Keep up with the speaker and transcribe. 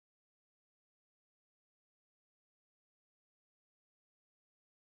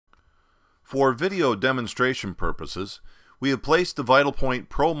For video demonstration purposes, we have placed the VitalPoint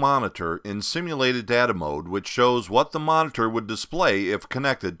PRO monitor in simulated data mode, which shows what the monitor would display if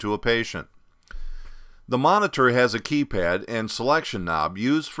connected to a patient. The monitor has a keypad and selection knob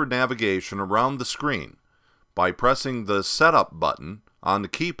used for navigation around the screen. By pressing the Setup button on the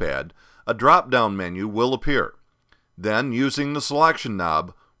keypad, a drop-down menu will appear. Then, using the selection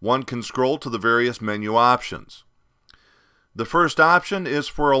knob, one can scroll to the various menu options. The first option is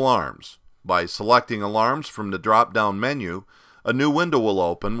for alarms. By selecting alarms from the drop-down menu, a new window will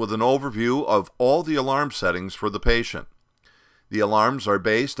open with an overview of all the alarm settings for the patient. The alarms are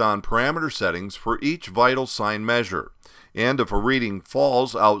based on parameter settings for each vital sign measure, and if a reading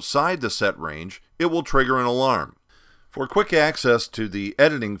falls outside the set range, it will trigger an alarm. For quick access to the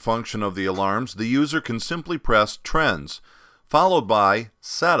editing function of the alarms, the user can simply press Trends, followed by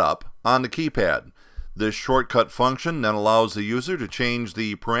Setup on the keypad. This shortcut function then allows the user to change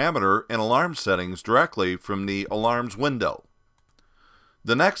the parameter and alarm settings directly from the Alarms window.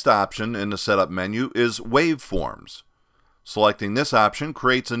 The next option in the Setup menu is Waveforms. Selecting this option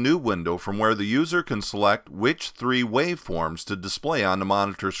creates a new window from where the user can select which 3 waveforms to display on the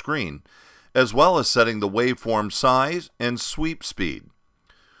monitor screen, as well as setting the waveform size and sweep speed.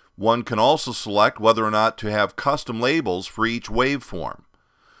 One can also select whether or not to have custom labels for each waveform.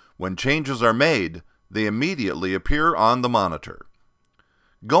 When changes are made, they immediately appear on the monitor.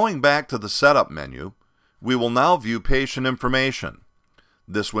 Going back to the Setup menu, we will now view patient information.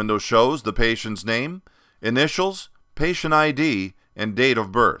 This window shows the patient's name, initials, patient ID, and date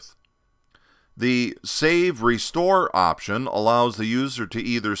of birth. The Save Restore option allows the user to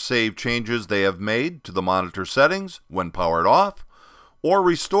either save changes they have made to the monitor settings when powered off, or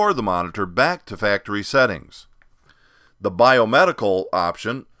restore the monitor back to factory settings. The Biomedical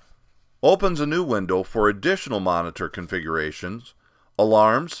option opens a new window for additional monitor configurations,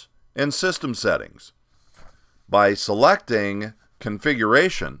 alarms, and system settings. By selecting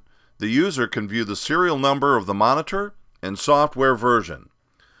Configuration, the user can view the serial number of the monitor and software version.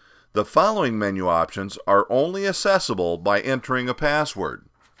 The following menu options are only accessible by entering a password.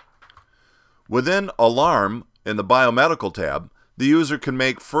 Within Alarm in the Biomedical tab, the user can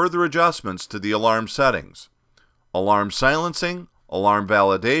make further adjustments to the alarm settings: alarm silencing, alarm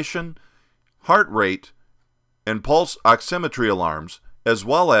validation, heart rate, and pulse oximetry alarms, as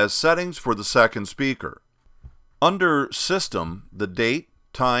well as settings for the second speaker. Under System, the date,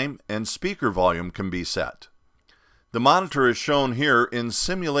 time, and speaker volume can be set. The monitor is shown here in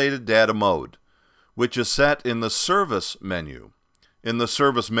simulated data mode, which is set in the Service menu. In the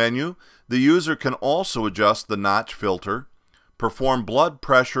Service menu, the user can also adjust the notch filter, perform blood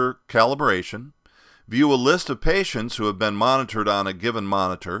pressure calibration, view a list of patients who have been monitored on a given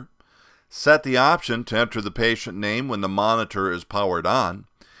monitor, set the option to enter the patient name when the monitor is powered on,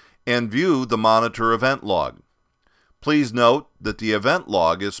 and view the monitor event log. Please note that the event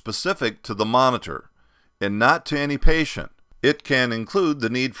log is specific to the monitor and not to any patient. It can include the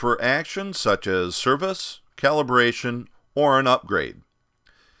need for action such as service, calibration, or an upgrade.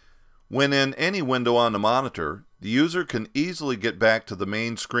 When in any window on the monitor, the user can easily get back to the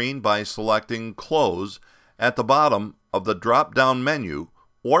main screen by selecting Close at the bottom of the drop-down menu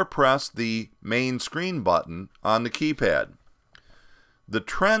or press the Main Screen button on the keypad. The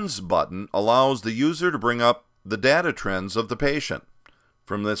Trends button allows the user to bring up the data trends of the patient.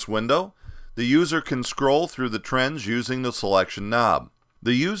 From this window, the user can scroll through the trends using the selection knob.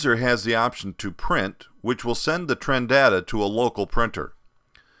 The user has the option to print, which will send the trend data to a local printer.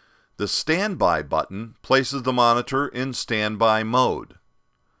 The Standby button places the monitor in standby mode.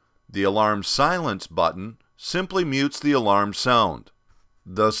 The Alarm Silence button simply mutes the alarm sound.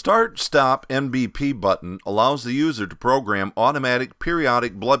 The Start-Stop NBP button allows the user to program automatic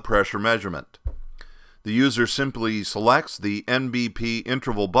periodic blood pressure measurement. The user simply selects the NBP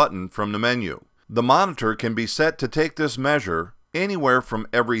interval button from the menu. The monitor can be set to take this measure anywhere from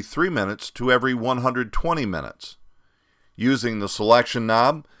every 3 minutes to every 120 minutes. Using the selection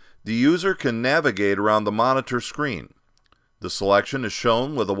knob, the user can navigate around the monitor screen. The selection is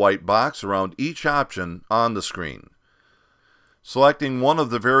shown with a white box around each option on the screen. Selecting one of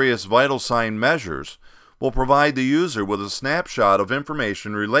the various vital sign measures will provide the user with a snapshot of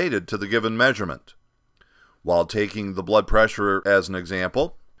information related to the given measurement. While taking the blood pressure as an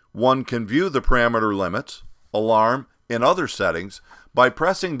example, one can view the parameter limits, alarm, and other settings by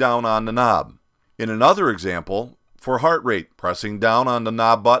pressing down on the knob. In another example, for heart rate, pressing down on the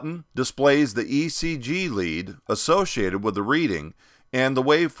knob button displays the ECG lead associated with the reading and the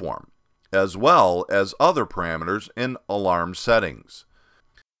waveform, as well as other parameters and alarm settings.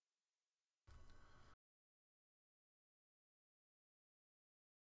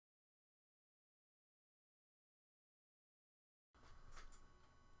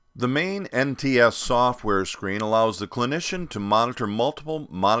 The main NTS software screen allows the clinician to monitor multiple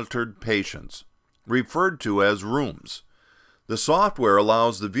monitored patients, referred to as rooms. The software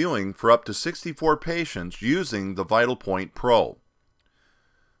allows the viewing for up to 64 patients using the VitalPoint PRO.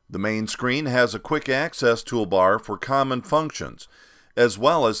 The main screen has a quick access toolbar for common functions, as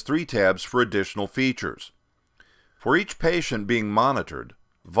well as 3 tabs for additional features. For each patient being monitored,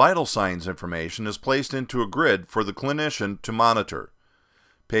 vital signs information is placed into a grid for the clinician to monitor.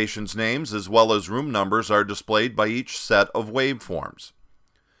 Patients' names as well as room numbers are displayed by each set of waveforms.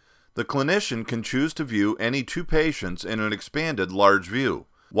 The clinician can choose to view any 2 patients in an expanded large view,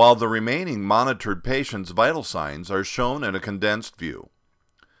 while the remaining monitored patients' vital signs are shown in a condensed view.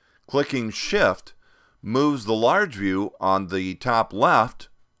 Clicking Shift moves the large view on the top left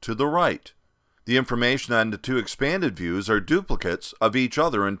to the right. The information on the 2 expanded views are duplicates of each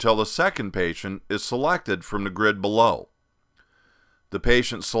other until the second patient is selected from the grid below. The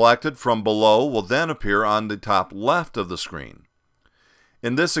patient selected from below will then appear on the top left of the screen.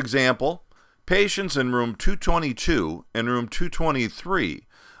 In this example, patients in room 222 and room 223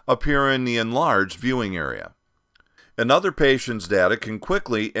 appear in the enlarged viewing area. Another patient's data can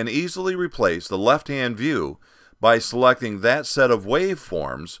quickly and easily replace the left-hand view by selecting that set of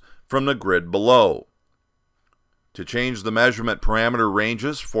waveforms from the grid below. To change the measurement parameter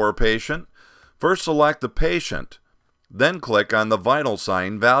ranges for a patient, first select the patient, then click on the vital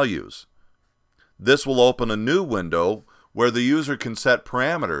sign values. This will open a new window where the user can set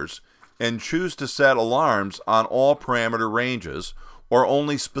parameters and choose to set alarms on all parameter ranges or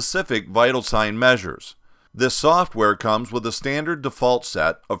only specific vital sign measures. This software comes with a standard default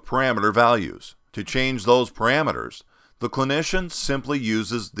set of parameter values. To change those parameters, the clinician simply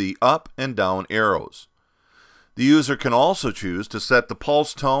uses the up and down arrows. The user can also choose to set the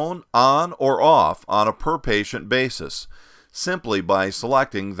pulse tone on or off on a per patient basis, simply by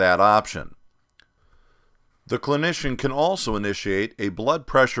selecting that option. The clinician can also initiate a blood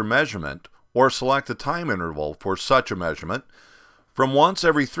pressure measurement or select a time interval for such a measurement from once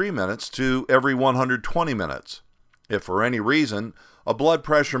every 3 minutes to every 120 minutes. If for any reason a blood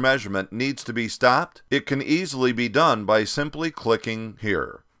pressure measurement needs to be stopped, it can easily be done by simply clicking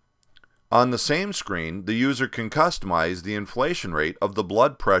here. On the same screen, the user can customize the inflation rate of the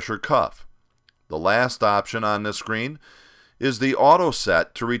blood pressure cuff. The last option on this screen is the auto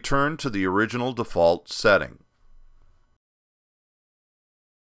set to return to the original default setting.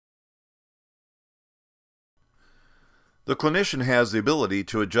 The clinician has the ability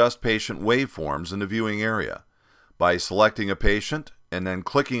to adjust patient waveforms in the viewing area. By selecting a patient and then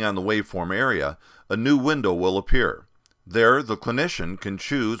clicking on the waveform area, a new window will appear. There, the clinician can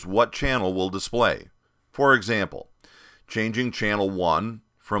choose what channel will display. For example, changing channel 1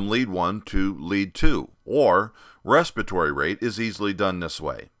 from lead 1 to lead 2, or respiratory rate is easily done this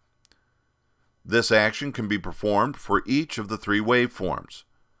way. This action can be performed for each of the 3 waveforms.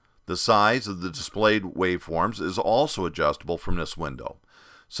 The size of the displayed waveforms is also adjustable from this window,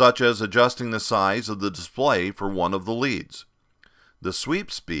 such as adjusting the size of the display for one of the leads. The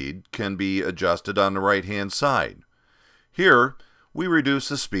sweep speed can be adjusted on the right-hand side. Here, we reduce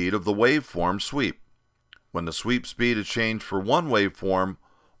the speed of the waveform sweep. When the sweep speed is changed for one waveform,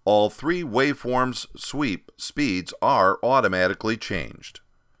 all 3 waveforms' sweep speeds are automatically changed.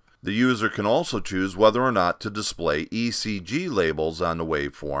 The user can also choose whether or not to display ECG labels on the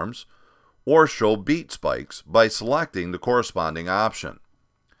waveforms or show beat spikes by selecting the corresponding option.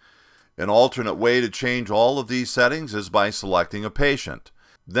 An alternate way to change all of these settings is by selecting a patient,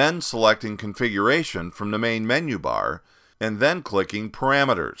 then selecting configuration from the main menu bar, and then clicking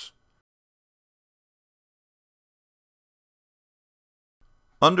parameters.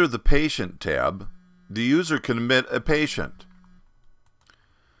 Under the Patient tab, the user can admit a patient.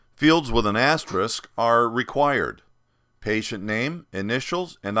 Fields with an asterisk are required. Patient name,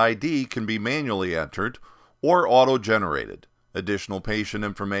 initials, and ID can be manually entered or auto-generated. Additional patient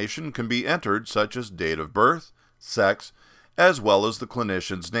information can be entered, such as date of birth, sex, as well as the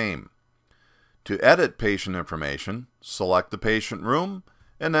clinician's name. To edit patient information, select the patient room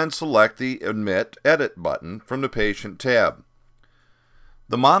and then select the Admit Edit button from the Patient tab.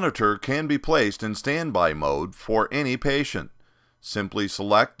 The monitor can be placed in standby mode for any patient. Simply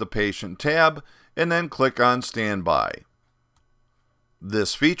select the Patient tab and then click on Standby.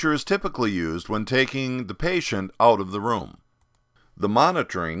 This feature is typically used when taking the patient out of the room. The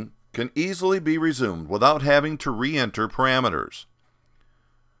monitoring can easily be resumed without having to re-enter parameters.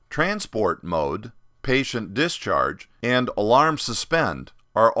 Transport mode, Patient discharge, and Alarm suspend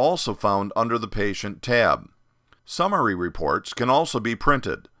are also found under the Patient tab. Summary reports can also be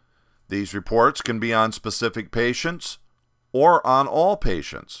printed. These reports can be on specific patients or on all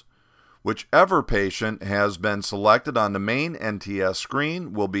patients. Whichever patient has been selected on the main NTS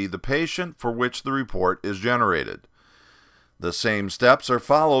screen will be the patient for which the report is generated. The same steps are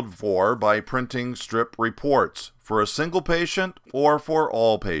followed by printing strip reports for a single patient or for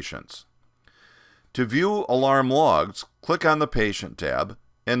all patients. To view alarm logs, click on the Patient tab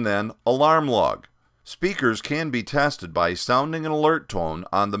and then Alarm Log. Speakers can be tested by sounding an alert tone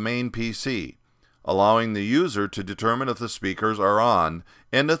on the main PC, allowing the user to determine if the speakers are on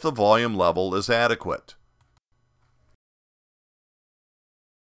and if the volume level is adequate.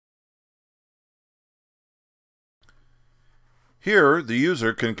 Here, the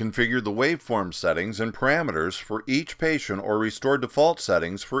user can configure the waveform settings and parameters for each patient or restore default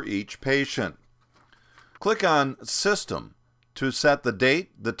settings for each patient. Click on System to set the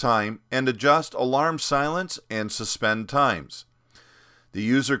date, the time, and adjust alarm silence and suspend times. The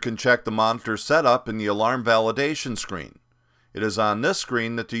user can check the monitor setup in the alarm validation screen. It is on this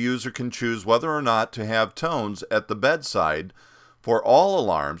screen that the user can choose whether or not to have tones at the bedside for all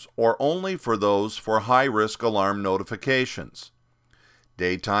alarms or only for those for high-risk alarm notifications.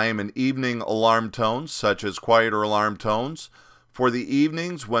 Daytime and evening alarm tones, such as quieter alarm tones, for the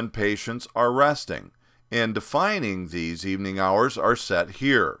evenings when patients are resting, and defining these evening hours are set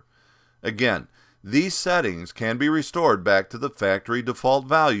here. Again, these settings can be restored back to the factory default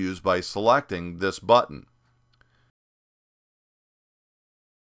values by selecting this button.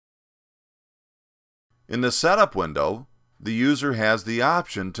 In the Setup window, the user has the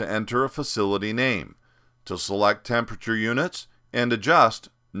option to enter a facility name, to select temperature units, and adjust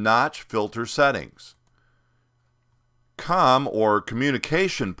notch filter settings. COM or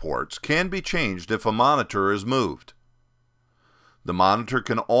communication ports can be changed if a monitor is moved. The monitor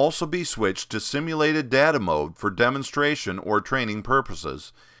can also be switched to simulated data mode for demonstration or training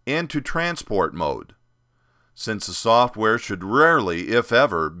purposes and to transport mode. Since the software should rarely, if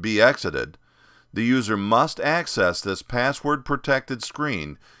ever, be exited, the user must access this password-protected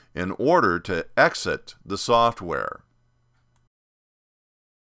screen in order to exit the software.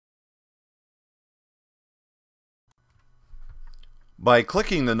 By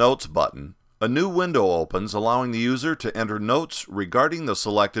clicking the Notes button, a new window opens allowing the user to enter notes regarding the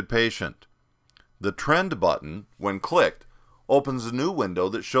selected patient. The Trend button, when clicked, opens a new window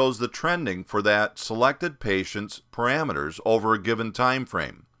that shows the trending for that selected patient's parameters over a given time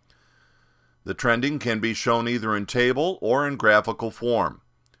frame. The trending can be shown either in table or in graphical form.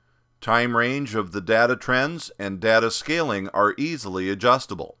 Time range of the data trends and data scaling are easily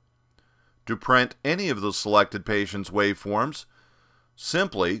adjustable. To print any of the selected patient's waveforms,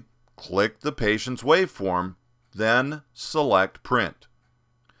 simply click the patient's waveform, then select Print.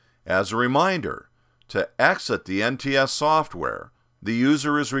 As a reminder, to exit the NTS software, the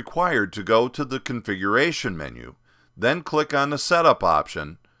user is required to go to the Configuration menu, then click on the Setup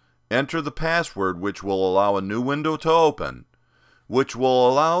option, enter the password which will allow a new window to open, which will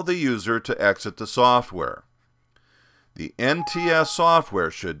allow the user to exit the software. The NTS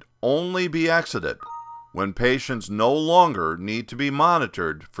software should only be exited when patients no longer need to be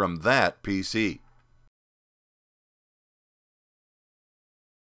monitored from that PC.